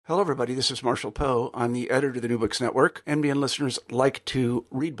Hello, everybody. This is Marshall Poe. I'm the editor of the New Books Network. NBN listeners like to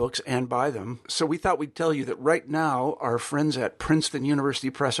read books and buy them. So we thought we'd tell you that right now, our friends at Princeton University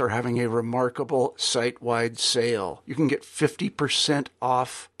Press are having a remarkable site-wide sale. You can get 50%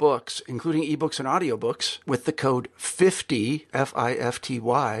 off books, including ebooks and audiobooks, with the code 50,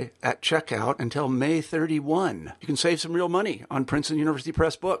 F-I-F-T-Y, at checkout until May 31. You can save some real money on Princeton University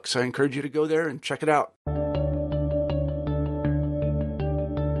Press books. I encourage you to go there and check it out.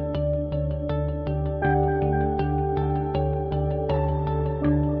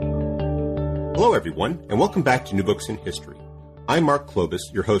 Hello, everyone, and welcome back to New Books in History. I'm Mark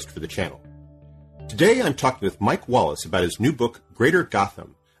Klobus, your host for the channel. Today, I'm talking with Mike Wallace about his new book, Greater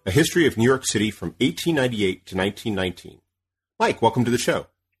Gotham, A History of New York City from 1898 to 1919. Mike, welcome to the show.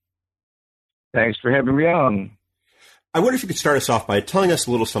 Thanks for having me on. I wonder if you could start us off by telling us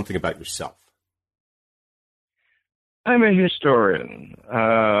a little something about yourself. I'm a historian.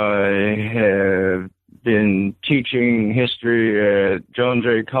 I have been teaching history at John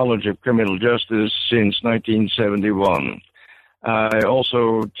Jay College of Criminal Justice since 1971. I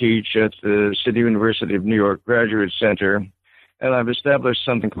also teach at the City University of New York Graduate Center, and I've established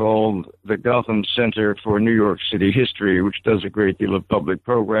something called the Gotham Center for New York City History, which does a great deal of public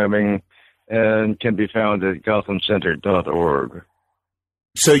programming and can be found at gothamcenter.org.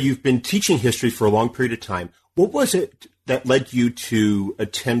 So you've been teaching history for a long period of time. What was it that led you to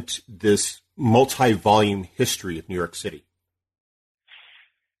attempt this multi-volume history of New York City?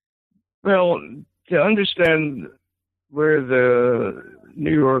 Well, to understand where the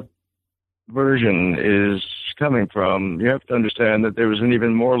New York version is coming from, you have to understand that there was an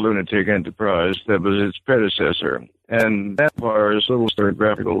even more lunatic enterprise that was its predecessor, and that requires a little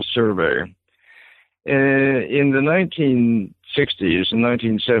historiographical survey. In the 1960s and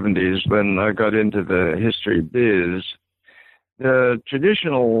 1970s, when I got into the history biz, the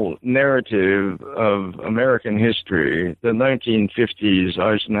traditional narrative of American history, the 1950s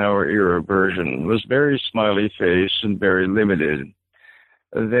Eisenhower-era version, was very smiley-faced and very limited.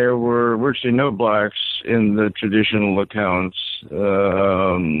 There were virtually no blacks in the traditional accounts.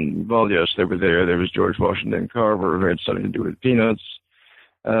 Well, yes, they were there. There was George Washington Carver, who had something to do with peanuts.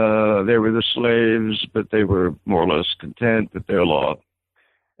 There were the slaves, but they were more or less content with their lot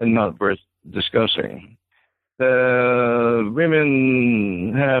and not worth discussing. The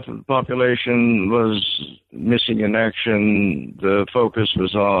women, half of the population, was missing in action. The focus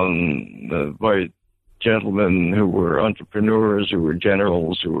was on the white gentlemen who were entrepreneurs, who were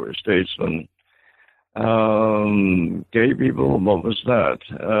generals, who were statesmen. Gay people, what was that?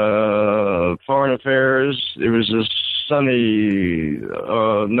 Foreign affairs, it was a sunny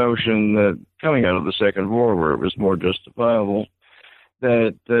notion that coming out of the Second War, where it was more justifiable,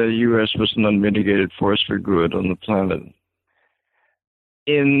 that the U.S. was an unmitigated force for good on the planet.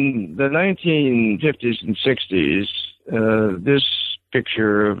 In the 1950s and 60s, this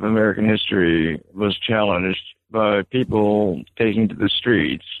picture of American history was challenged by people taking to the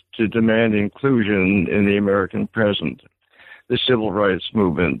streets to demand inclusion in the American present. The civil rights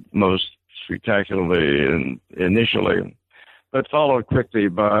movement, most spectacularly and initially, but followed quickly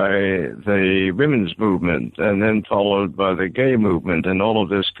by the women's movement, and then followed by the gay movement, and all of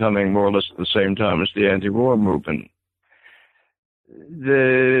this coming more or less at the same time as the anti-war movement.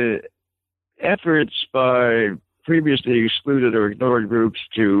 The efforts by previously excluded or ignored groups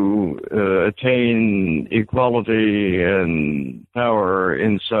to attain equality and power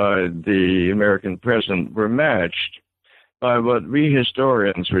inside the American present were matched by what we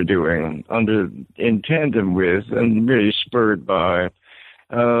historians were doing in tandem with and really spurred by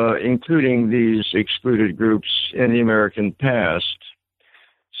including these excluded groups in the American past.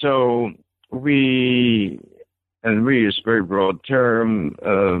 So we is a very broad term,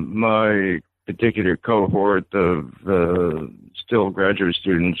 my particular cohort of still graduate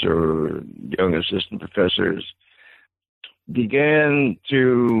students or young assistant professors began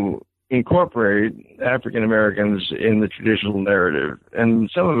to incorporate African Americans in the traditional narrative. And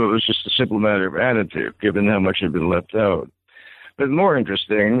some of it was just a simple matter of attitude, given how much had been left out. But more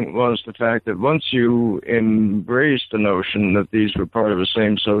interesting was the fact that once you embraced the notion that these were part of the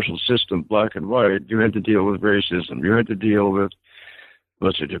same social system, black and white, you had to deal with racism. You had to deal with,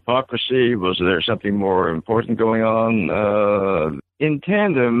 was it hypocrisy? Was there something more important going on? In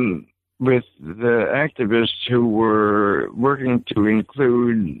tandem with the activists who were working to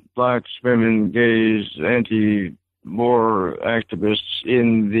include blacks, women, gays, anti-war activists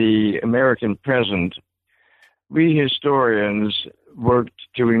in the American present, we historians worked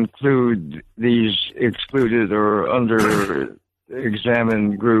to include these excluded or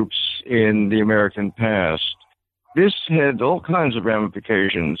under-examined groups in the American past. this had all kinds of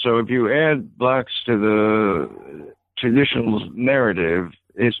ramifications. So if you add blacks to the traditional narrative,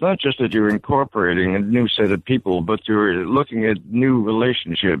 it's not just that you're incorporating a new set of people, but you're looking at new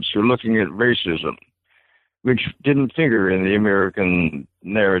relationships. You're looking at racism, which didn't figure in the American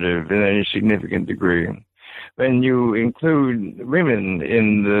narrative in any significant degree. When you include women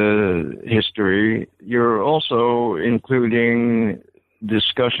in the history, you're also including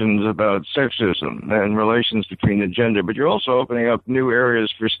discussions about sexism and relations between the gender, but you're also opening up new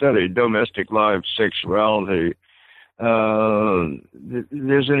areas for study, domestic life, sexuality.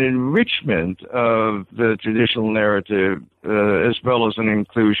 There's an enrichment of the traditional narrative as well as an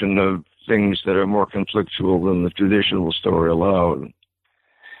inclusion of things that are more conflictual than the traditional story allowed.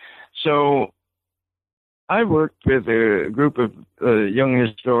 So I worked with a group of young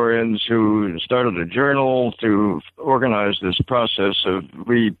historians who started a journal to organize this process of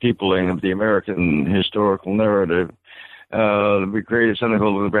repeopling of the American historical narrative. We created something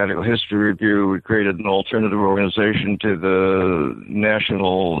called the Radical History Review. We created an alternative organization to the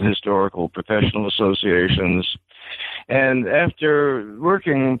National Historical Professional Associations. And after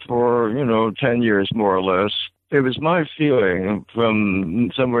working for, 10 years more or less, it was my feeling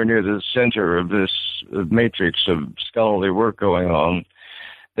from somewhere near the center of this matrix of scholarly work going on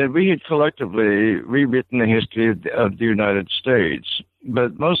that we had collectively rewritten the history of the United States.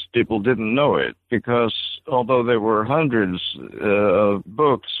 But most people didn't know it because although there were hundreds of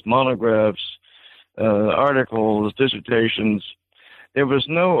books, monographs, articles, dissertations, there was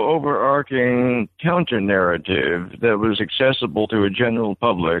no overarching counter-narrative that was accessible to a general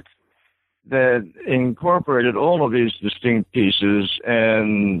public that incorporated all of these distinct pieces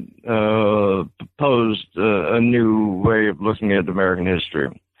and proposed a new way of looking at American history.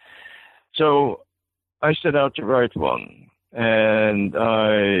 So I set out to write one, and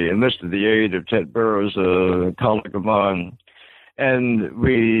I enlisted the aid of Ted Burroughs, a colleague of mine, and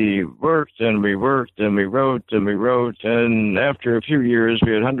we worked and we worked and we wrote and we wrote, and after a few years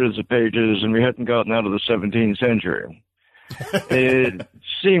we had hundreds of pages and we hadn't gotten out of the 17th century. It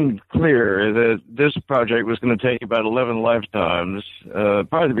seemed clear that this project was going to take about 11 lifetimes,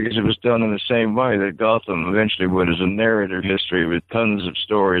 partly because it was done in the same way that Gotham eventually would, as a narrative history with tons of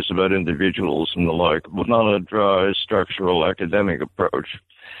stories about individuals and the like, but not a dry, structural, academic approach.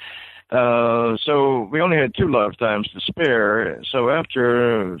 So we only had 2 lifetimes to spare, so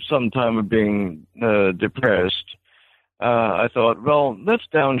after some time of being depressed, I thought, well, let's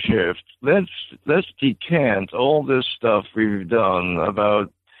downshift. Let's decant all this stuff we've done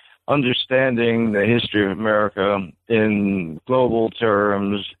about understanding the history of America in global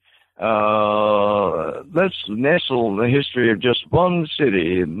terms. Let's nestle the history of just one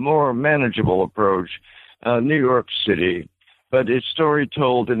city, more manageable approach, New York City, but its story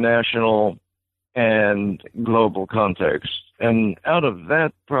told in national and global context. And out of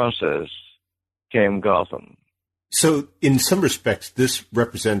that process came Gotham. So in some respects, this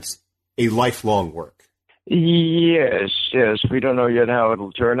represents a lifelong work. Yes. We don't know yet how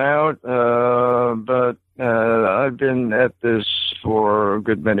it'll turn out, but I've been at this for a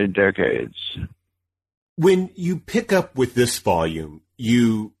good many decades. When you pick up with this volume,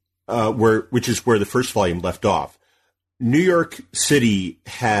 which is where the first volume left off, New York City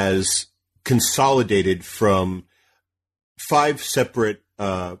has consolidated from 5 separate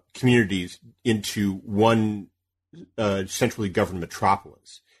communities into one centrally governed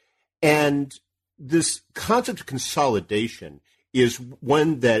metropolis. And this concept of consolidation is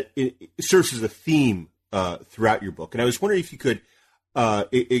one that it serves as a theme throughout your book. And I was wondering if you could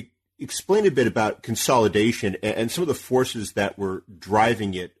explain a bit about consolidation and some of the forces that were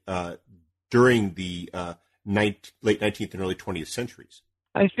driving it during the late 19th and early 20th centuries.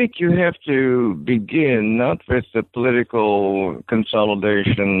 I think you have to begin not with the political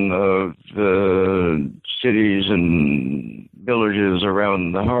consolidation of the cities and villages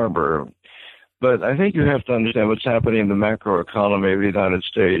around the harbor, but I think you have to understand what's happening in the macroeconomy of the United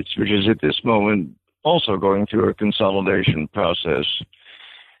States, which is at this moment also going through a consolidation process.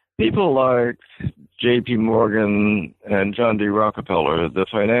 People like J.P. Morgan and John D. Rockefeller, the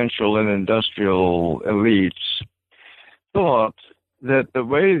financial and industrial elites, thought that the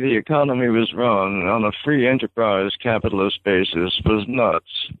way the economy was run on a free enterprise capitalist basis was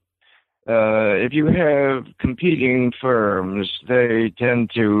nuts. If you have competing firms, they tend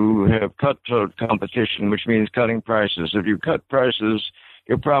to have cutthroat competition, which means cutting prices. If you cut prices,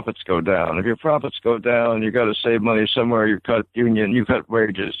 your profits go down. If your profits go down, you got to save money somewhere. You cut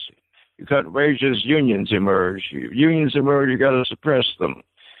wages. You cut wages, unions emerge. Unions emerge, you got to suppress them.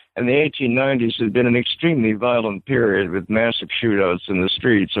 And the 1890s had been an extremely violent period with massive shootouts in the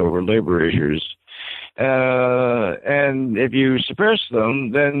streets over labor issues. And if you suppress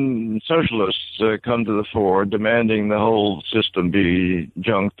them, then socialists come to the fore, demanding the whole system be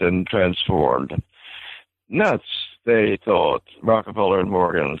junked and transformed. Nuts, they thought, Rockefeller and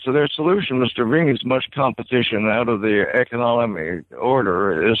Morgan. So their solution was to wring as much competition out of the economic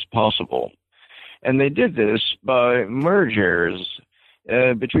order as possible. And they did this by mergers.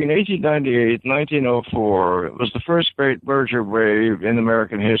 Between 1898 and 1904, it was the first great merger wave in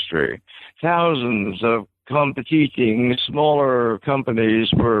American history. Thousands of competing smaller companies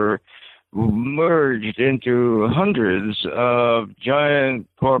were merged into hundreds of giant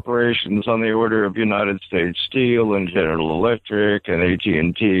corporations on the order of United States Steel and General Electric and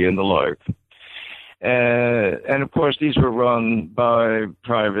AT&T and the like. And of course, these were run by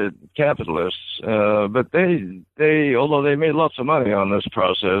private capitalists. But they, although they made lots of money on this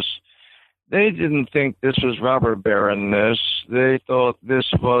process, they didn't think this was robber baronness. They thought this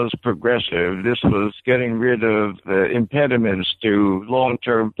was progressive. This was getting rid of impediments to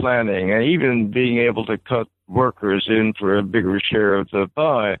long-term planning and even being able to cut workers in for a bigger share of the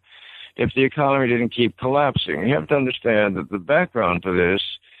pie if the economy didn't keep collapsing. You have to understand that the background to this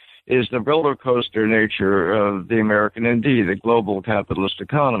is the roller coaster nature of the American, indeed, the global capitalist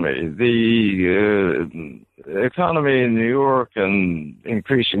economy. The economy in New York and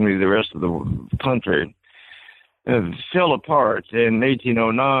increasingly the rest of the country fell apart in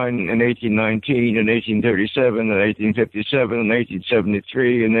 1809 and 1819 and 1837 and 1857 and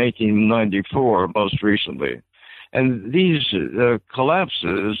 1873 and 1894 most recently. And these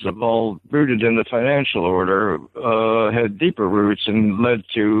collapses, all rooted in the financial order, had deeper roots and led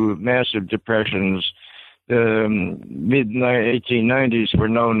to massive depressions. The mid-1890s were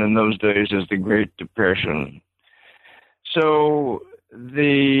known in those days as the Great Depression. So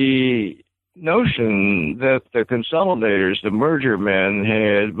the notion that the consolidators, the merger men,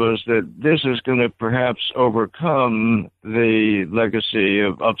 had was that this is going to perhaps overcome the legacy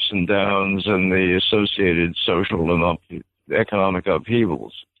of ups and downs and the associated social and economic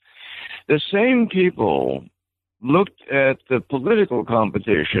upheavals. The same people looked at the political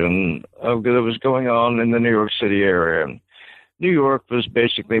competition that was going on in the New York City area. New York was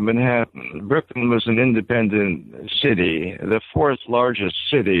basically Manhattan. Brooklyn was an independent city, the fourth largest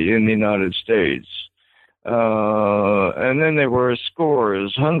city in the United States. And then there were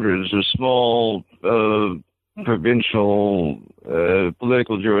scores, hundreds of small provincial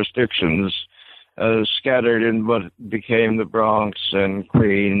political jurisdictions scattered in what became the Bronx and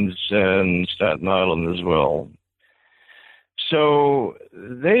Queens and Staten Island as well. So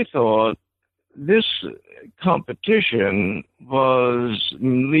they thought this competition was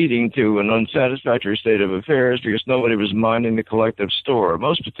leading to an unsatisfactory state of affairs because nobody was minding the collective store,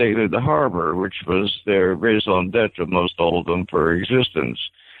 most particularly the harbor, which was their raison d'etre, most all of them, for existence.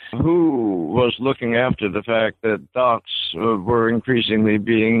 Who was looking after the fact that docks were increasingly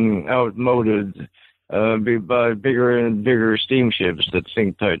being outmoded by bigger and bigger steamships that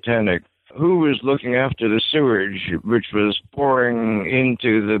think Titanic? Who was looking after the sewage, which was pouring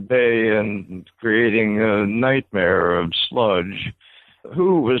into the bay and creating a nightmare of sludge?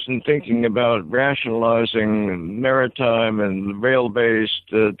 Who wasn't thinking about rationalizing maritime and rail-based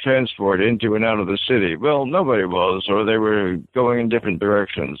transport into and out of the city? Well, nobody was, or they were going in different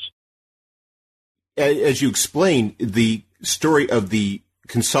directions. As you explained, the story of the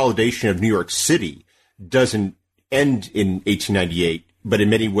consolidation of New York City doesn't end in 1898. But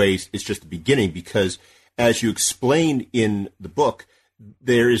in many ways, it's just the beginning because, as you explain in the book,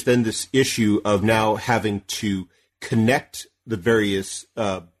 there is then this issue of now having to connect the various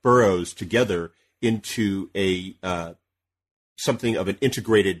boroughs together into a something of an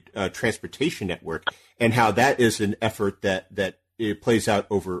integrated transportation network, and how that is an effort that it plays out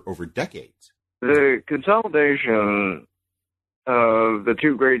over decades. The consolidation of the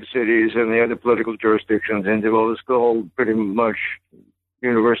two great cities and the other political jurisdictions into what was called pretty much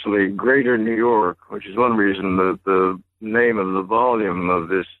universally Greater New York, which is one reason that the name of the volume of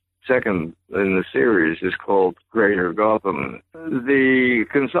this second in the series is called Greater Gotham. The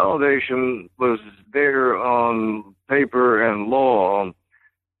consolidation was there on paper and law,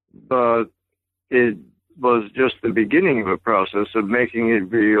 but it was just the beginning of a process of making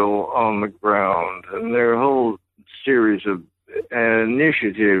it real on the ground. And there are a whole series of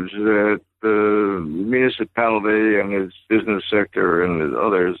initiatives that the municipality and its business sector and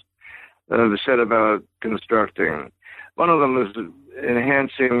others have set about constructing. One of them is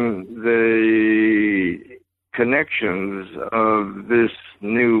enhancing the connections of this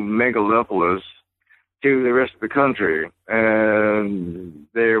new megalopolis to the rest of the country. And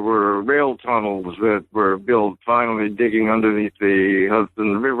there were rail tunnels that were built, finally digging underneath the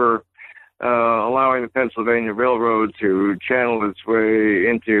Hudson River, allowing the Pennsylvania Railroad to channel its way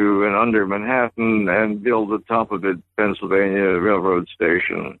into and under Manhattan and build the top of it Pennsylvania Railroad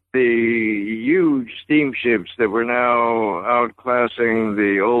Station. The huge steamships that were now outclassing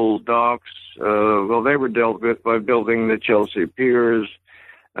the old docks, they were dealt with by building the Chelsea piers,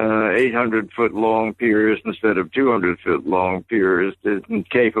 800-foot-long piers instead of 200-foot-long piers,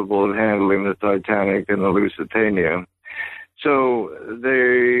 capable of handling the Titanic and the Lusitania. So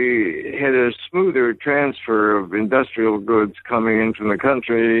they had a smoother transfer of industrial goods coming in from the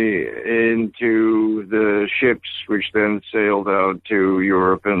country into the ships, which then sailed out to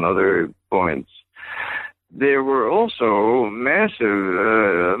Europe and other points. There were also massive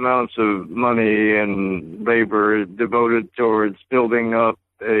amounts of money and labor devoted towards building up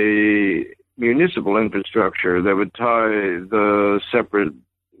a municipal infrastructure that would tie the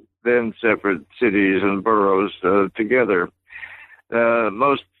then separate cities and boroughs together.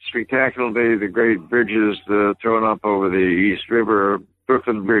 Most spectacularly, the great bridges thrown up over the East River.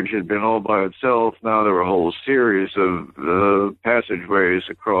 Brooklyn Bridge had been all by itself. Now there were a whole series of passageways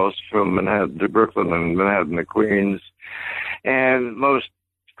across from Manhattan to Brooklyn and Manhattan to Queens. And most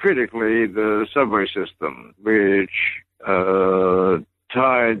critically, the subway system, which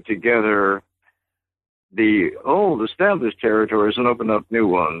tied together the old established territories and opened up new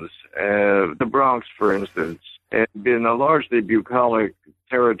ones. The Bronx, for instance, had been a largely bucolic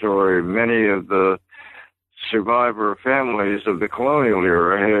territory. Many of the survivor families of the colonial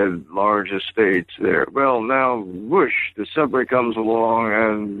era had large estates there. Well, now, whoosh, the subway comes along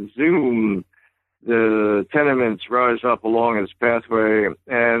and zoom, the tenements rise up along its pathway,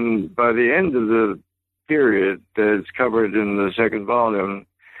 and by the end of the period that's covered in the second volume,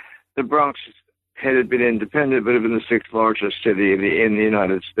 the Bronx had been independent, but had been the sixth largest city in the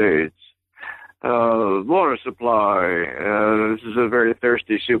United States. Water supply. This is a very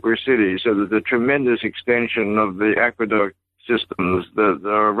thirsty super city, so there's a tremendous extension of the aqueduct systems that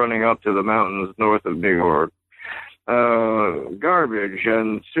are running up to the mountains north of New York. Garbage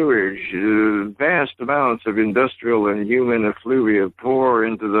and sewage. Vast amounts of industrial and human effluvia pour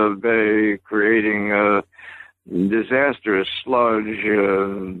into the bay, creating disastrous sludge,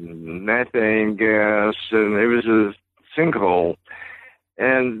 methane gas, and it was a sinkhole.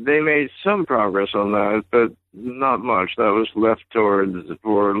 And they made some progress on that, but not much. That was left for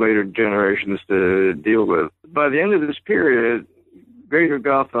later generations to deal with. By the end of this period, Greater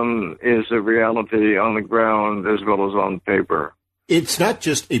Gotham is a reality on the ground as well as on paper. It's not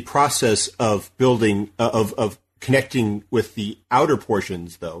just a process of building, of connecting with the outer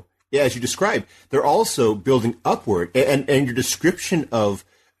portions, though. Yeah, as you described, they're also building upward. And your description of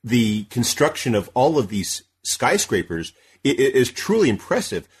the construction of all of these skyscrapers is truly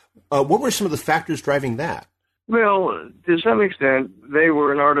impressive. What were some of the factors driving that? Well, to some extent, they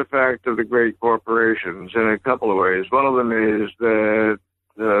were an artifact of the great corporations in a couple of ways. One of them is that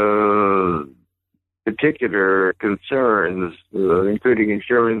particular concerns, including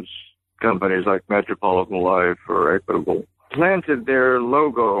insurance companies like Metropolitan Life or Equitable, planted their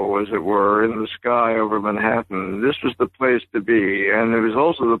logo, as it were, in the sky over Manhattan. This was the place to be, and it was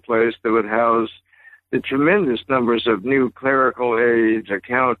also the place that would house the tremendous numbers of new clerical aides,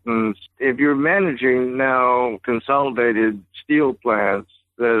 accountants. If you're managing now consolidated steel plants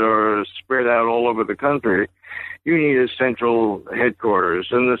that are spread out all over the country, you need a central headquarters,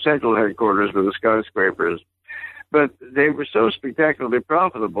 and the central headquarters were the skyscrapers. But they were so spectacularly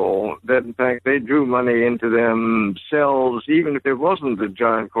profitable that, in fact, they drew money into themselves, even if there wasn't a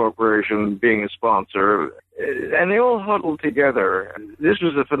giant corporation being a sponsor. And they all huddled together. This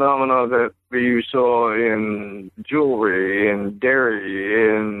was a phenomenon that you saw in jewelry, in dairy,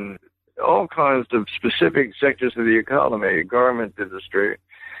 in all kinds of specific sectors of the economy, garment industry,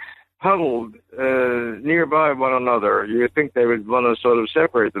 huddled nearby one another. You would think they would want to sort of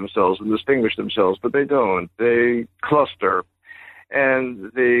separate themselves and distinguish themselves, but they don't. They cluster.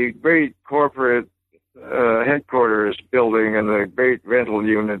 And the great corporate headquarters building and the great rental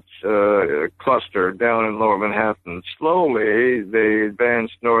units cluster down in Lower Manhattan. Slowly, they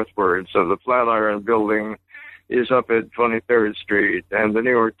advance northward. So the Flatiron Building is up at 23rd Street, and the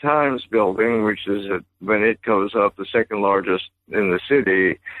New York Times Building, which is, when it goes up, the second largest in the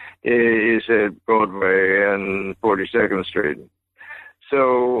city, is at Broadway and 42nd Street.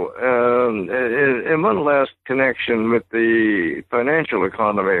 So, and one last connection with the financial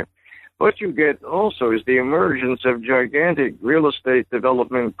economy. What you get also is the emergence of gigantic real estate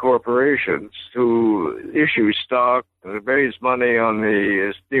development corporations who issue stock, raise money on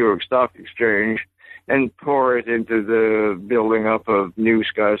the New York Stock Exchange, and pour it into the building up of new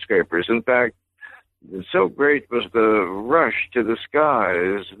skyscrapers. In fact, so great was the rush to the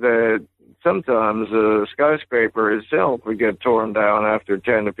skies that sometimes a skyscraper itself would get torn down after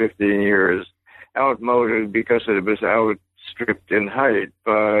 10 to 15 years, outmoded because it was outstripped in height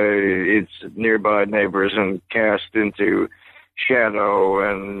by its nearby neighbors and cast into shadow,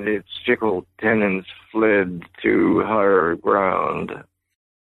 and its fickle tenants fled to higher ground.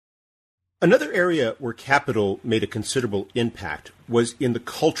 Another area where capital made a considerable impact was in the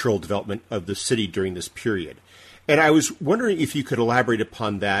cultural development of the city during this period. And I was wondering if you could elaborate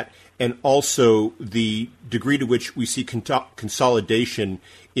upon that, and also the degree to which we see consolidation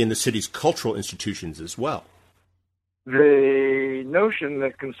in the city's cultural institutions as well. The notion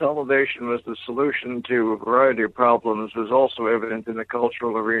that consolidation was the solution to a variety of problems was also evident in the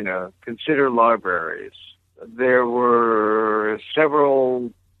cultural arena. Consider libraries. There were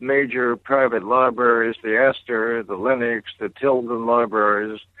several major private libraries, the Astor, the Lenox, the Tilden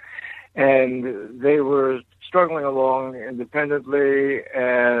libraries, and they were struggling along independently,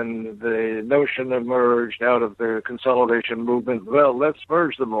 and the notion emerged out of the consolidation movement, well, let's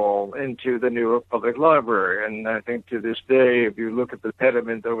merge them all into the Newark Public Library. And I think to this day, if you look at the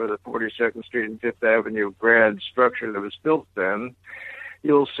pediment over the 42nd Street and Fifth Avenue grand structure that was built then,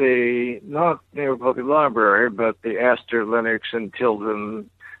 you'll see not Newark Public Library, but the Astor, Lenox, and Tilden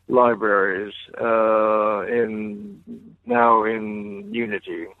libraries now in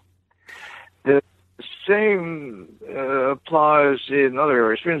unity. The same applies in other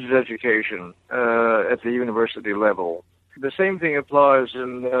areas, for instance, education at the university level. The same thing applies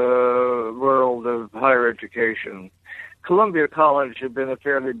in the world of higher education. Columbia College had been a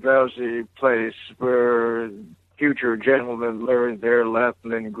fairly drowsy place where future gentlemen learned their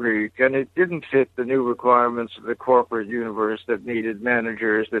Latin and Greek, and it didn't fit the new requirements of the corporate universe that needed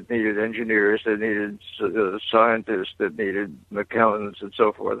managers, that needed engineers, that needed scientists, that needed accountants, and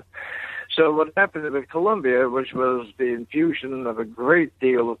so forth. So what happened at Columbia, which was the infusion of a great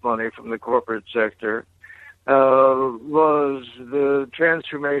deal of money from the corporate sector, was the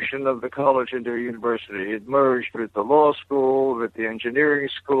transformation of the college into a university. It merged with the law school, with the engineering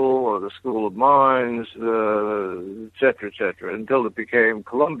school, or the School of Mines, et cetera, until it became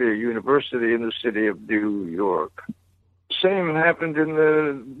Columbia University in the city of New York. Same happened in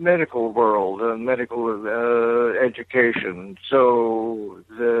the medical world and medical education. So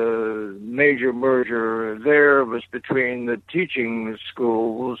the major merger there was between the teaching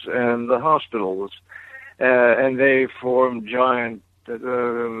schools and the hospitals. And they formed giant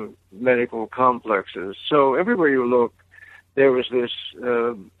medical complexes. So everywhere you look, there was this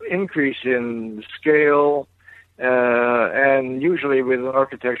increase in scale, and usually with an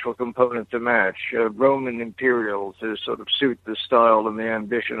architectural component to match, Roman imperial to sort of suit the style and the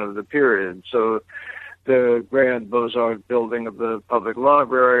ambition of the period. So the grand Beaux-Arts building of the public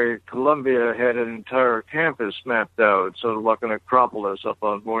library, Columbia had an entire campus mapped out, sort of like an acropolis up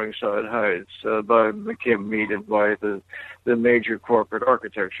on Morningside Heights by McKim, Mead & White, the major corporate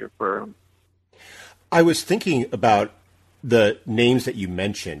architecture firm. I was thinking about the names that you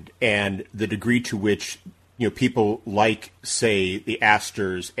mentioned and the degree to which people like, say, the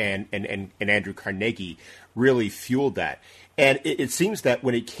Astors and Andrew Carnegie really fueled that. And it seems that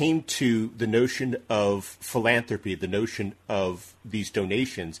when it came to the notion of philanthropy, the notion of these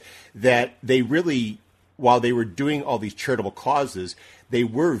donations, that they really, while they were doing all these charitable causes, they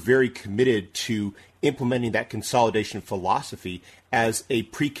were very committed to implementing that consolidation philosophy as a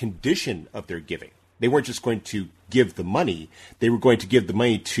precondition of their giving. They weren't just going to give the money. They were going to give the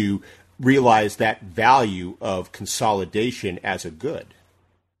money to realize that value of consolidation as a good.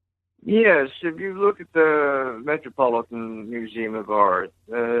 Yes, if you look at the Metropolitan Museum of Art,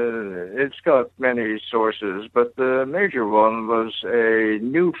 it's got many sources, but the major one was a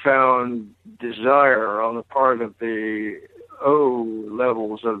newfound desire on the part of the O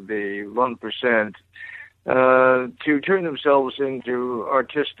levels of the 1% to turn themselves into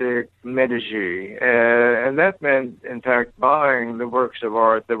artistic Medici. And that meant, in fact, buying the works of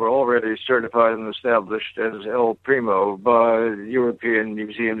art that were already certified and established as El Primo by the European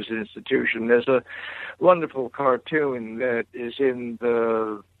Museums Institution. There's a wonderful cartoon that is in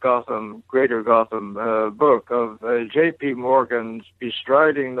the Greater Gotham book of J.P. Morgan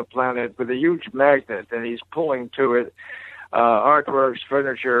bestriding the planet with a huge magnet, and he's pulling to it artworks,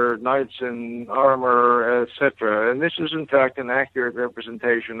 furniture, knights in armor, etc. And this is, in fact, an accurate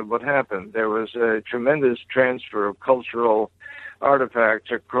representation of what happened. There was a tremendous transfer of cultural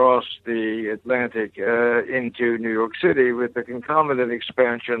artifacts across the Atlantic into New York City with the concomitant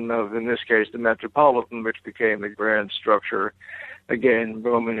expansion of, in this case, the Metropolitan, which became the grand structure, again,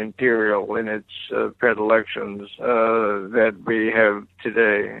 Roman imperial in its predilections that we have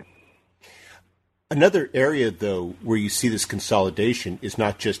today. Another area, though, where you see this consolidation is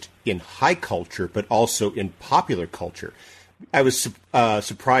not just in high culture, but also in popular culture. I was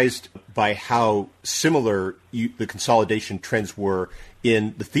surprised by how similar the consolidation trends were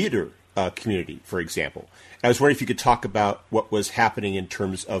in the theater community, for example. I was wondering if you could talk about what was happening in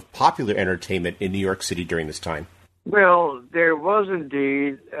terms of popular entertainment in New York City during this time. Well, there was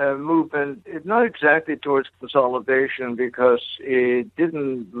indeed a movement, not exactly towards consolidation, because it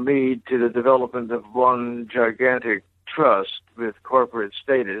didn't lead to the development of one gigantic trust with corporate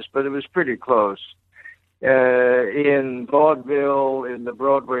status, but it was pretty close. In vaudeville, in the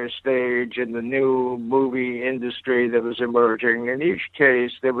Broadway stage, in the new movie industry that was emerging, in each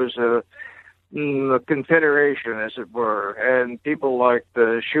case there was a confederation, as it were, and people like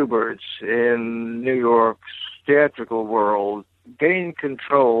the Schuberts in New York's theatrical world gained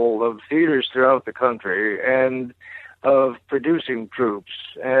control of theaters throughout the country and of producing troops,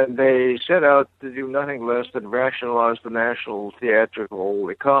 and they set out to do nothing less than rationalize the national theatrical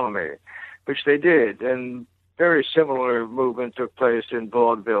economy, which they did. And very similar movement took place in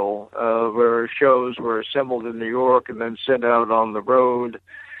vaudeville, where shows were assembled in New York and then sent out on the road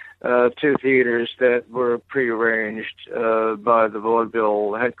to theaters that were prearranged by the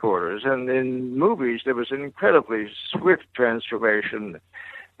vaudeville headquarters. And in movies, there was an incredibly swift transformation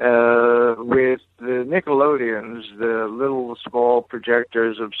with the Nickelodeons, the little small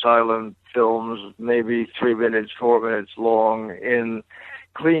projectors of silent films, maybe 3 minutes, 4 minutes long, in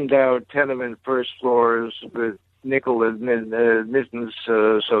cleaned out tenement first floors with nickel admittance,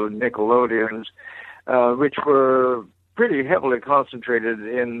 so Nickelodeons, which were pretty heavily concentrated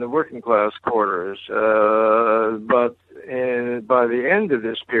in the working class quarters. But by the end of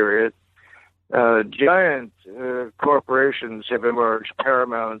this period, giant corporations have emerged,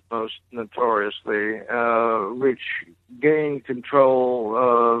 Paramount most notoriously, which gained control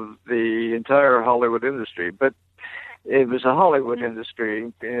of the entire Hollywood industry. But it was a Hollywood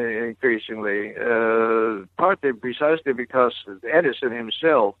industry increasingly, partly precisely because Edison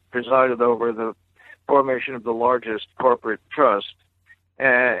himself presided over the formation of the largest corporate trust,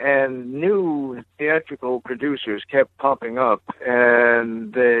 and new theatrical producers kept popping up,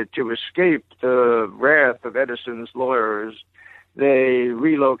 and to escape the wrath of Edison's lawyers, they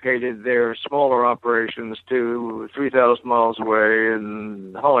relocated their smaller operations to 3,000 miles away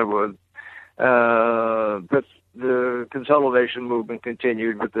in Hollywood. But the consolidation movement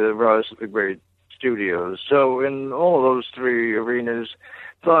continued with the rise of the great studios. So in all of those three arenas,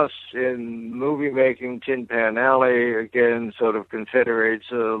 plus in movie making, Tin Pan Alley, again, sort of confederates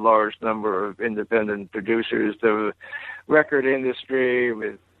a large number of independent producers. The record industry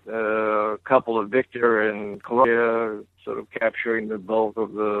with a couple of Victor and Columbia sort of capturing the bulk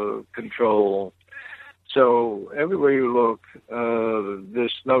of the control. So everywhere you look,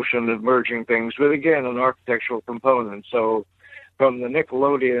 this notion of merging things with, again, an architectural component. So from the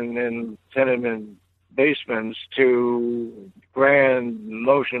Nickelodeon and tenement basements to grand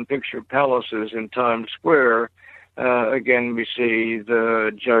motion picture palaces in Times Square, again, we see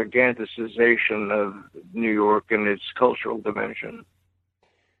the giganticization of New York and its cultural dimension.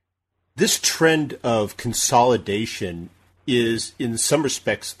 This trend of consolidation is, in some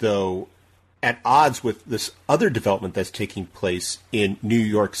respects, though, at odds with this other development that's taking place in New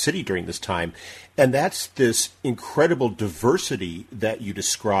York City during this time, and that's this incredible diversity that you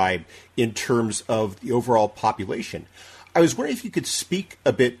describe in terms of the overall population. I was wondering if you could speak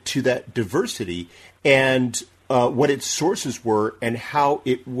a bit to that diversity and what its sources were and how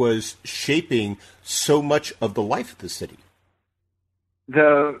it was shaping so much of the life of the city.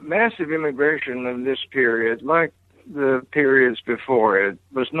 The massive immigration of this period, like the periods before it,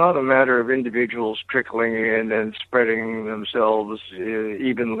 was not a matter of individuals trickling in and spreading themselves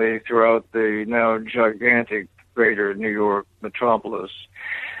evenly throughout the now gigantic greater New York metropolis.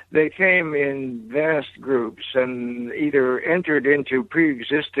 They came in vast groups and either entered into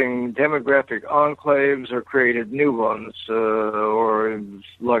pre-existing demographic enclaves or created new ones, or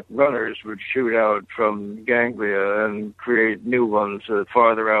like runners would shoot out from ganglia and create new ones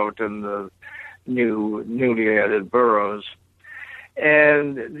farther out in the newly added boroughs.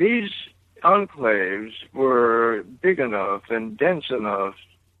 And these enclaves were big enough and dense enough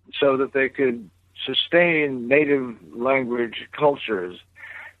so that they could sustain native language cultures,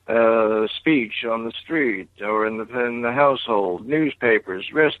 speech on the street or in the household,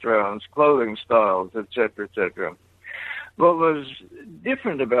 newspapers, restaurants, clothing styles, etc., etc. What was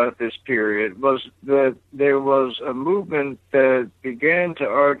different about this period was that there was a movement that began to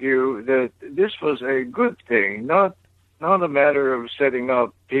argue that this was a good thing, not a matter of setting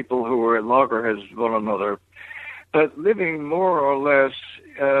up people who were at loggerheads with one another, but living more or less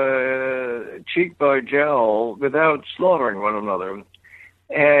cheek by jowl without slaughtering one another.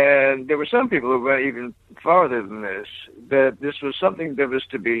 And there were some people who went even farther than this, that this was something that was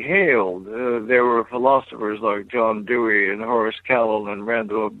to be hailed. There were philosophers like John Dewey and Horace Callell and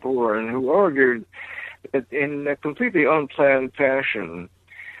Randolph Bourne who argued that in a completely unplanned fashion,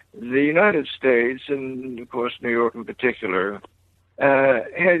 the United States, and of course New York in particular,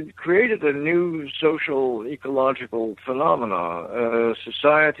 had created a new social ecological phenomena, a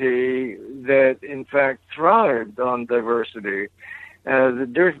society that in fact thrived on diversity.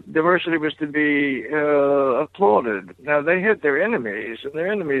 The diversity was to be applauded. Now, they had their enemies, and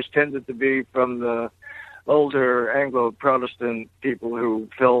their enemies tended to be from the older Anglo-Protestant people who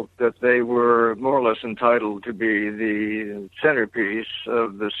felt that they were more or less entitled to be the centerpiece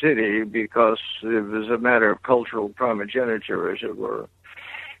of the city because it was a matter of cultural primogeniture, as it were.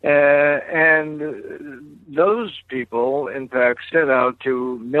 And those people, in fact, set out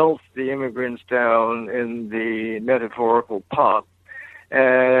to melt the immigrants down in the metaphorical pot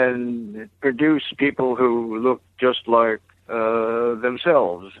and produce people who looked just like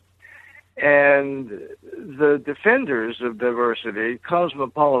themselves. And the defenders of diversity,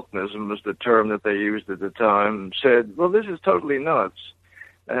 cosmopolitanism was the term that they used at the time, said, well, this is totally nuts.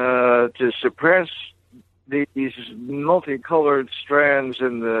 To suppress these multicolored strands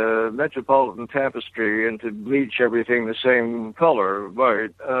in the metropolitan tapestry and to bleach everything the same color,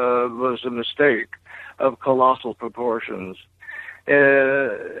 white, was a mistake of colossal proportions.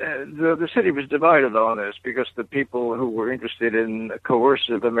 The city was divided on this because the people who were interested in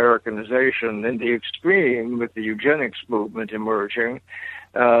coercive Americanization in the extreme, with the eugenics movement emerging,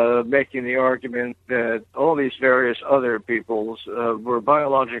 making the argument that all these various other peoples were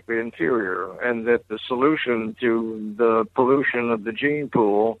biologically inferior and that the solution to the pollution of the gene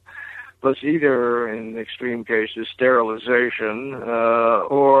pool was either, in extreme cases, sterilization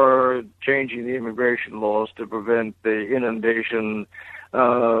or changing the immigration laws to prevent the inundation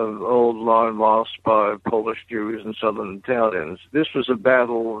of old land lost by Polish Jews and Southern Italians. This was a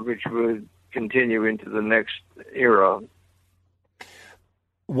battle which would continue into the next era.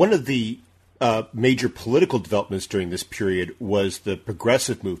 One of the major political developments during this period was the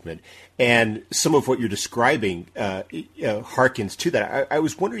progressive movement, and some of what you're describing harkens to that. I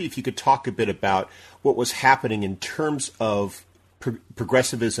was wondering if you could talk a bit about what was happening in terms of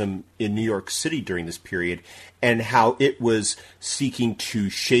progressivism in New York City during this period and how it was seeking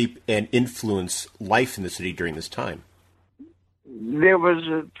to shape and influence life in the city during this time. There was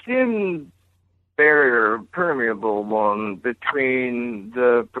a thin barrier, permeable one, between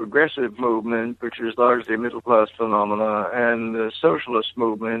the progressive movement, which was largely a middle-class phenomena, and the socialist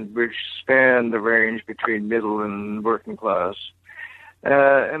movement, which spanned the range between middle and working class.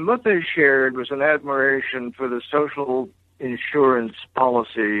 And what they shared was an admiration for the social insurance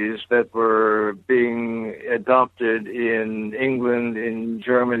policies that were being adopted in England, in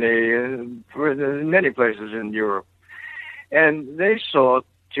Germany, and in many places in Europe. And they sought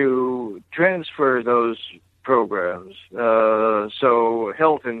to transfer those programs. So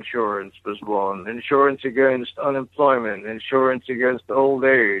health insurance was one, insurance against unemployment, insurance against old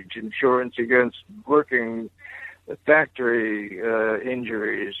age, insurance against working factory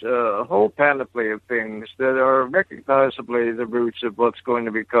injuries, a whole panoply of things that are recognizably the roots of what's going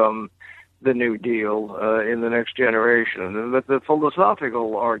to become the New Deal in the next generation. But the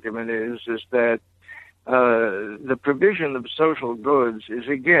philosophical argument is that the provision of social goods is,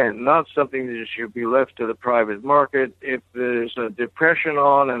 again, not something that should be left to the private market. If there's a depression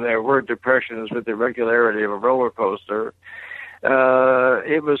on, and there were depressions with the regularity of a roller coaster,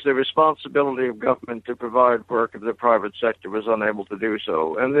 it was the responsibility of government to provide work if the private sector was unable to do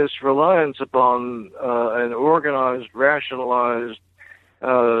so. And this reliance upon an organized, rationalized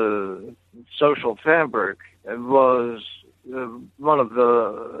social fabric was one of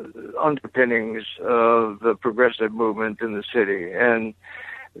the underpinnings of the progressive movement in the city, and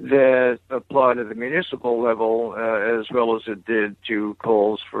that applied at the municipal level as well as it did to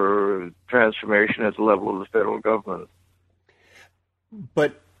calls for transformation at the level of the federal government.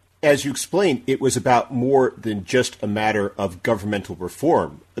 But as you explained, it was about more than just a matter of governmental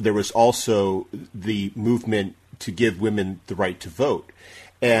reform. There was also the movement to give women the right to vote.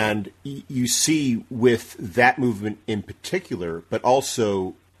 And you see with that movement in particular, but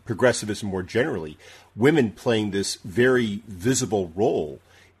also progressivism more generally, women playing this very visible role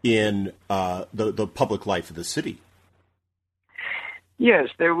in the public life of the city. Yes,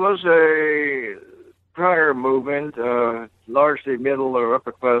 there was a prior movement, largely middle or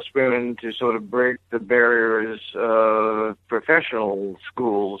upper class women, to sort of break the barriers of professional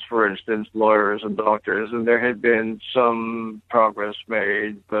schools, for instance, lawyers and doctors, and there had been some progress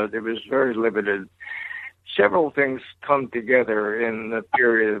made, but it was very limited. Several things come together in the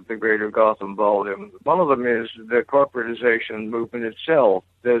period of the Greater Gotham Volume. One of them is the corporatization movement itself.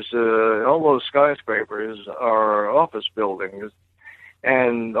 There's all those skyscrapers are office buildings,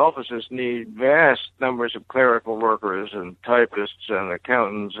 and offices need vast numbers of clerical workers and typists and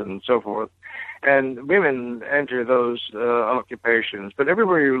accountants and so forth. And women enter those occupations. But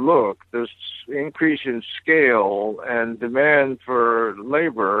everywhere you look, this increase in scale and demand for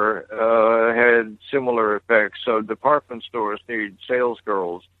labor had similar effects. So department stores need sales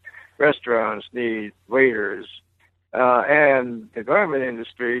girls, restaurants need waiters, and the garment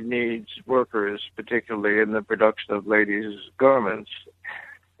industry needs workers, particularly in the production of ladies' garments.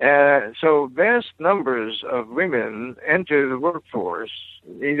 So vast numbers of women enter the workforce,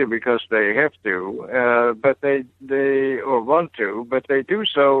 either because they have to, but they or want to, but they do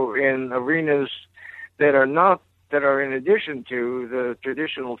so in arenas that are in addition to the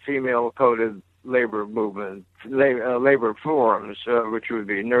traditional female-coded labor movement, labor forms, which would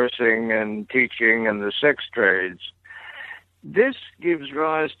be nursing and teaching and the sex trades. This gives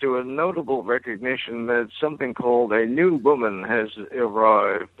rise to a notable recognition that something called a new woman has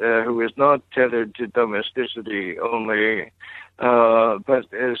arrived, who is not tethered to domesticity only, but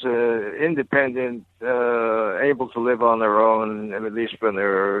is independent, able to live on their own, at least when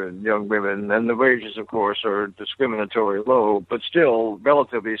they're young women. And the wages, of course, are discriminatory low, but still,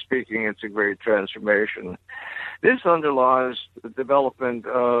 relatively speaking, it's a great transformation. This underlies the development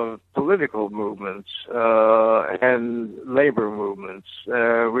of political movements and labor movements,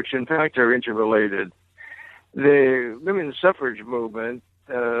 which in fact are interrelated. The women's suffrage movement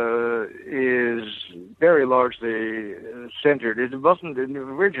is very largely centered. It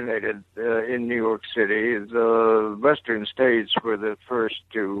originated in New York City. The western states were the first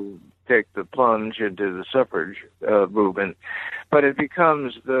to take the plunge into the suffrage movement, but it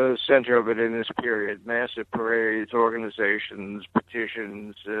becomes the center of it in this period. Massive parades, organizations,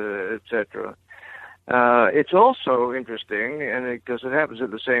 petitions, etc. It's also interesting, and because it happens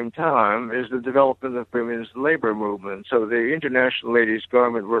at the same time, is the development of women's labor movement. So the International Ladies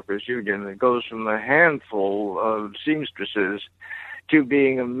Garment Workers Union, it goes from a handful of seamstresses to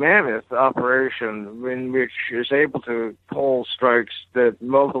being a mammoth operation in which is able to call strikes that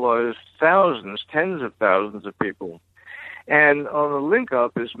mobilize thousands, tens of thousands of people. And a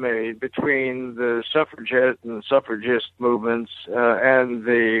link-up is made between the suffragette and suffragist movements and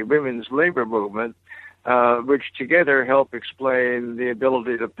the women's labor movement, which together help explain the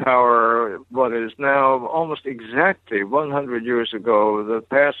ability to power what is now almost exactly 100 years ago, the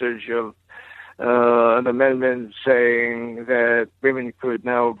passage of an amendment saying that women could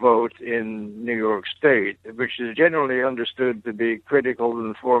now vote in New York State, which is generally understood to be critical in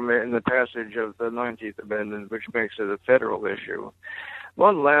the passage of the 19th Amendment, which makes it a federal issue.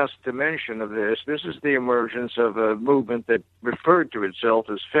 One last dimension of this is the emergence of a movement that referred to itself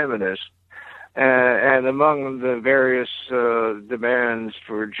as feminist. And among the various demands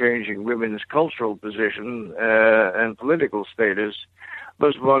for changing women's cultural position and political status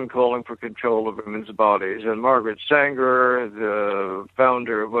was one calling for control of women's bodies. And Margaret Sanger, the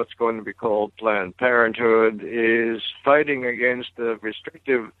founder of what's going to be called Planned Parenthood, is fighting against the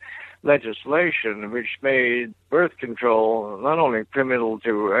restrictive legislation which made birth control not only criminal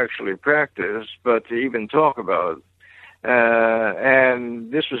to actually practice, but to even talk about.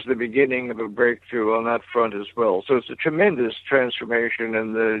 And this was the beginning of a breakthrough on that front as well. So it's a tremendous transformation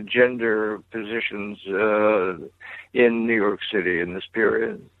in the gender positions in New York City in this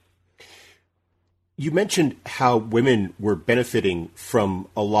period. You mentioned how women were benefiting from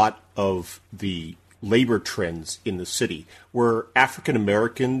a lot of the labor trends in the city. Were African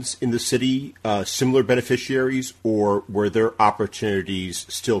Americans in the city similar beneficiaries, or were their opportunities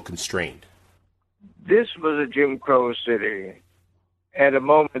still constrained? This was a Jim Crow city at a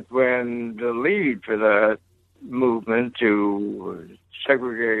moment when the lead for that movement to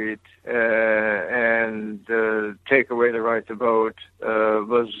segregate and take away the right to vote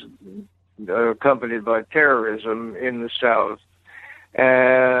was accompanied by terrorism in the South.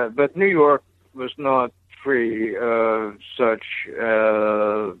 But New York was not free of such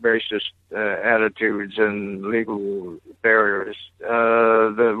racist attitudes and legal barriers.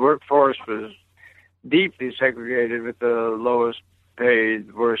 The workforce was deeply segregated, with the lowest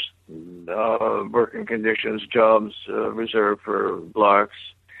paid, worst working conditions, jobs reserved for blacks.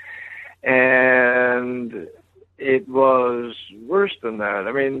 And it was worse than that.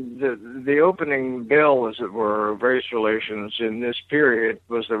 I mean, the opening bell, as it were, of race relations in this period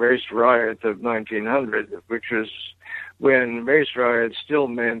was the race riot of 1900, which was when race riots still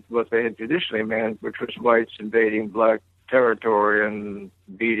meant what they had traditionally meant, which was whites invading black territory and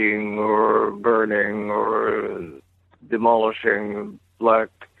beating or burning or demolishing black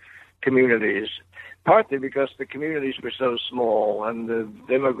communities. Partly because the communities were so small and the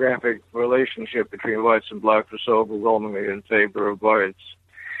demographic relationship between whites and blacks was so overwhelmingly in favor of whites.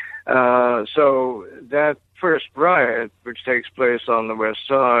 So that first riot, which takes place on the west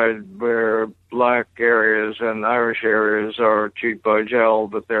side, where black areas and Irish areas are cheek by jowl,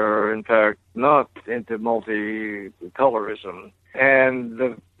 but they're in fact not into multicolorism. And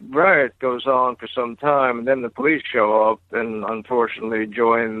the riot goes on for some time, and then the police show up and unfortunately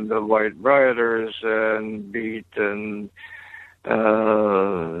join the white rioters and beat, and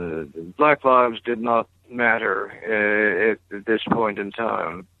black lives did not matter at this point in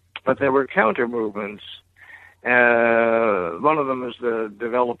time. But there were counter movements. One of them is the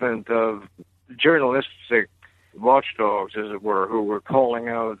development of journalistic watchdogs, as it were, who were calling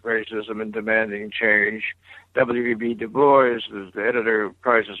out racism and demanding change. W.E.B. Du Bois was the editor of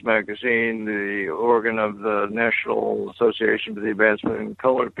Crisis Magazine, the organ of the National Association for the Advancement of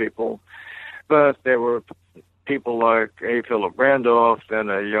Colored People. But there were people like A. Philip Randolph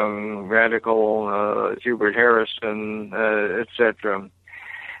and a young radical, Hubert Harrison, etc.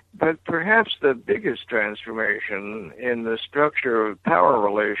 But perhaps the biggest transformation in the structure of power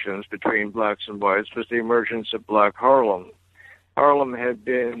relations between blacks and whites was the emergence of Black Harlem. Harlem had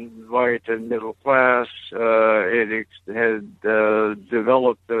been white and middle class. It had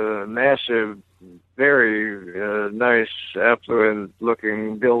developed massive, very nice,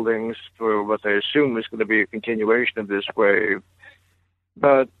 affluent-looking buildings for what they assumed was going to be a continuation of this wave.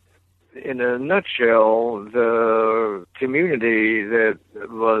 But in a nutshell, the community that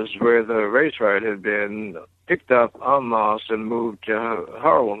was where the race riot had been picked up en masse and moved to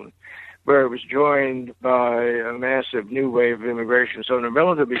Harlem, where it was joined by a massive new wave of immigration. So in a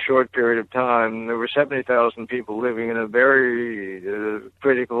relatively short period of time, there were 70,000 people living in a very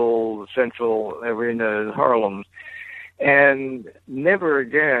critical central arena in Harlem. And never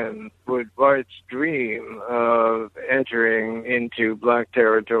again would whites dream of entering into black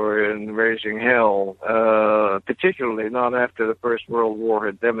territory and raising hell, particularly not after the First World War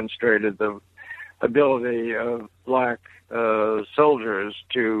had demonstrated the ability of black soldiers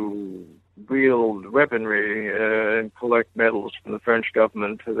to wield weaponry and collect medals from the French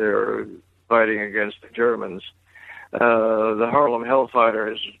government for their fighting against the Germans. The Harlem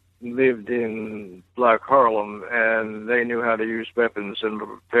Hellfighters lived in Black Harlem, and they knew how to use weapons and were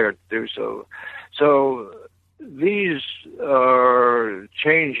prepared to do so. So these are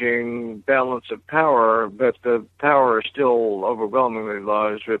changing balance of power, but the power still overwhelmingly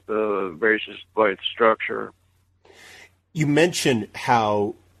lies with the racist white structure. You mentioned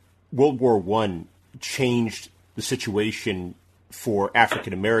how World War I changed the situation for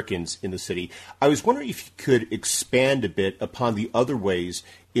African Americans in the city. I was wondering if you could expand a bit upon the other ways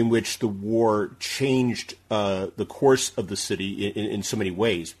in which the war changed the course of the city in so many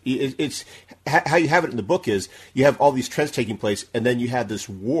ways. It's how you have it in the book is you have all these trends taking place, and then you have this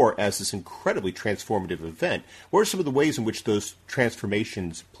war as this incredibly transformative event. What are some of the ways in which those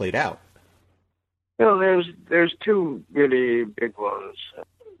transformations played out? Well, there's two really big ones.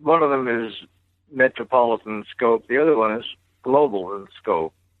 One of them is metropolitan scope. The other one is global in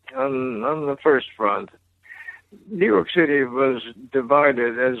scope. On the first front, New York City was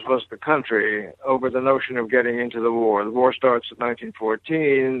divided, as was the country, over the notion of getting into the war. The war starts in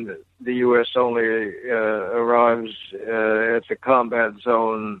 1914. The U.S. only arrives at the combat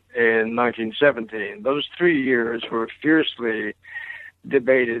zone in 1917. Those 3 years were fiercely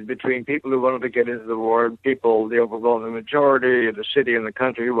debated between people who wanted to get into the war and people, the overwhelming majority of the city and the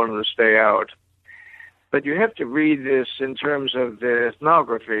country, who wanted to stay out. But you have to read this in terms of the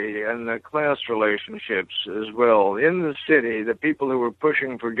ethnography and the class relationships as well. In the city, the people who were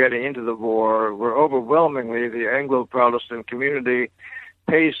pushing for getting into the war were overwhelmingly the Anglo-Protestant community,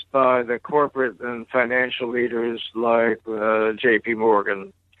 paced by the corporate and financial leaders like J.P.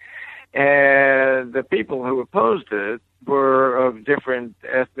 Morgan. And the people who opposed it were of different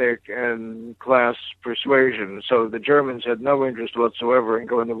ethnic and class persuasion. So the Germans had no interest whatsoever in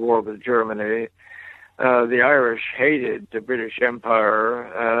going to war with Germany. The Irish hated the British Empire.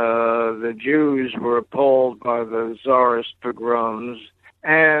 The Jews were appalled by the Tsarist pogroms.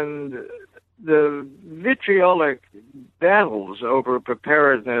 And the vitriolic battles over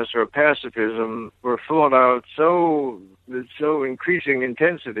preparedness or pacifism were fought out so increasing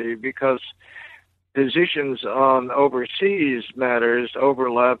intensity because positions on overseas matters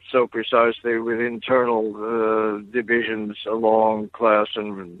overlapped so precisely with internal divisions along class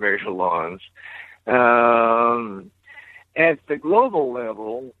and racial lines. At the global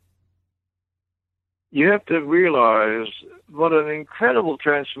level, you have to realize what an incredible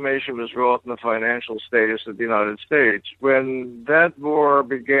transformation was wrought in the financial status of the United States. When that war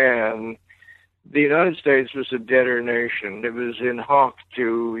began, the United States was a debtor nation. It was in hock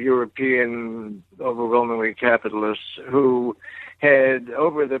to European, overwhelmingly capitalists who had,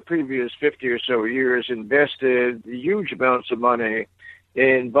 over the previous 50 or so years, invested huge amounts of money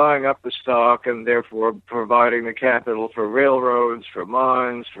in buying up the stock and therefore providing the capital for railroads, for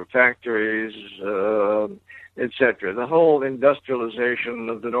mines, for factories, etc. The whole industrialization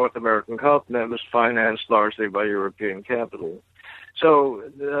of the North American continent was financed largely by European capital. So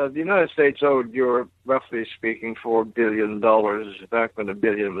the United States owed Europe, roughly speaking, $4 billion, back when a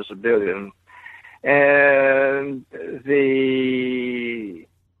billion was a billion. And the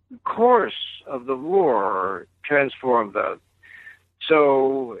course of the war transformed that.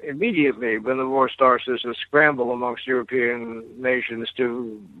 So immediately when the war starts, there's a scramble amongst European nations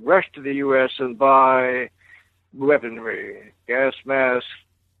to rush to the U.S. and buy weaponry, gas masks,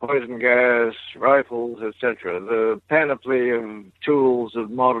 poison gas, rifles, etc., the panoply of tools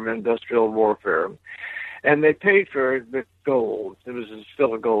of modern industrial warfare. And they paid for it with gold. It was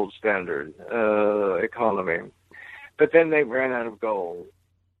still a gold standard economy. But then they ran out of gold.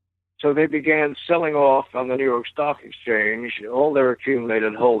 So they began selling off on the New York Stock Exchange all their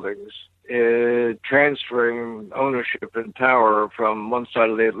accumulated holdings, transferring ownership and power from one side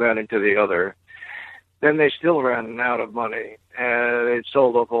of the Atlantic to the other. Then they still ran out of money, and they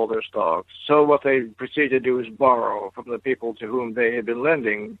sold off all their stocks. So what they proceeded to do is borrow from the people to whom they had been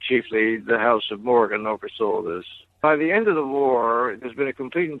lending, chiefly the House of Morgan oversaw this. By the end of the war, there's been a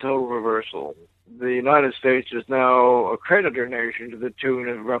complete and total reversal. The United States is now a creditor nation to the tune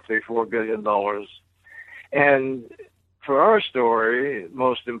of roughly $4 billion. And for our story,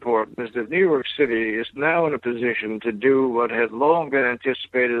 most important is that New York City is now in a position to do what had long been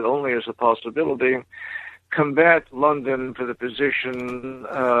anticipated only as a possibility, combat London for the position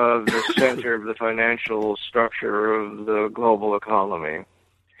of the center of the financial structure of the global economy.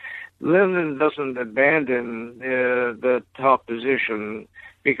 London doesn't abandon the top position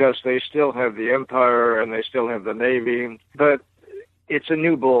because they still have the empire and they still have the navy, but it's a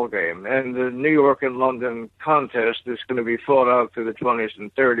new ball game, and the New York and London contest is going to be fought out through the 20s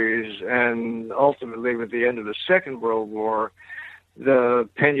and 30s, and ultimately with the end of the Second World War, the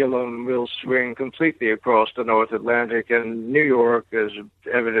pendulum will swing completely across the North Atlantic, and New York, as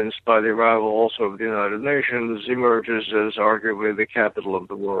evidenced by the arrival also of the United Nations, emerges as arguably the capital of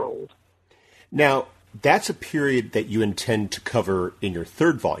the world. Now, that's a period that you intend to cover in your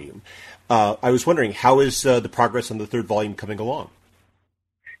third volume. I was wondering, how is the progress on the third volume coming along?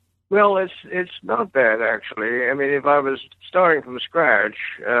 Well, it's not bad, actually. I mean, if I was starting from scratch,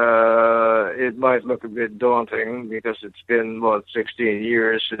 it might look a bit daunting because it's been, 16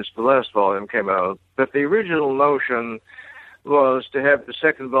 years since the last volume came out. But the original notion was to have the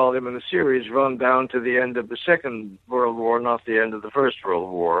second volume in the series run down to the end of the Second World War, not the end of the First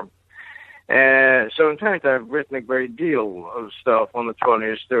World War. So, in fact, I've written a great deal of stuff on the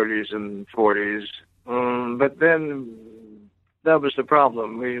 20s, 30s, and 40s. But then that was the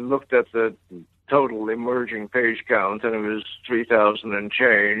problem. We looked at the total emerging page count, and it was 3,000 and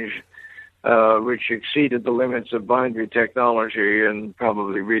change, which exceeded the limits of bindery technology and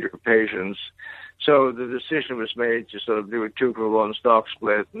probably reader patience. So the decision was made to sort of do a 2-for-1 stock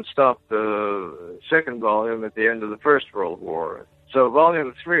split and stop the second volume at the end of the First World War. So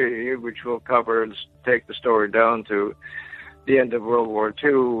volume 3, which will cover and take the story down to the end of World War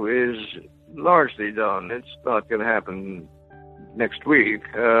II, is largely done. It's not going to happen next week,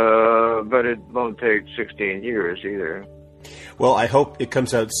 but it won't take 16 years either. Well, I hope it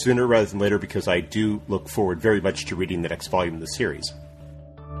comes out sooner rather than later, because I do look forward very much to reading the next volume of the series.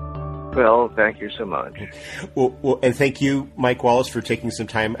 Well, thank you so much. Well, and thank you, Mike Wallace, for taking some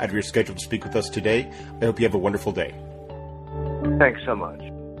time out of your schedule to speak with us today. I hope you have a wonderful day. Thanks so much.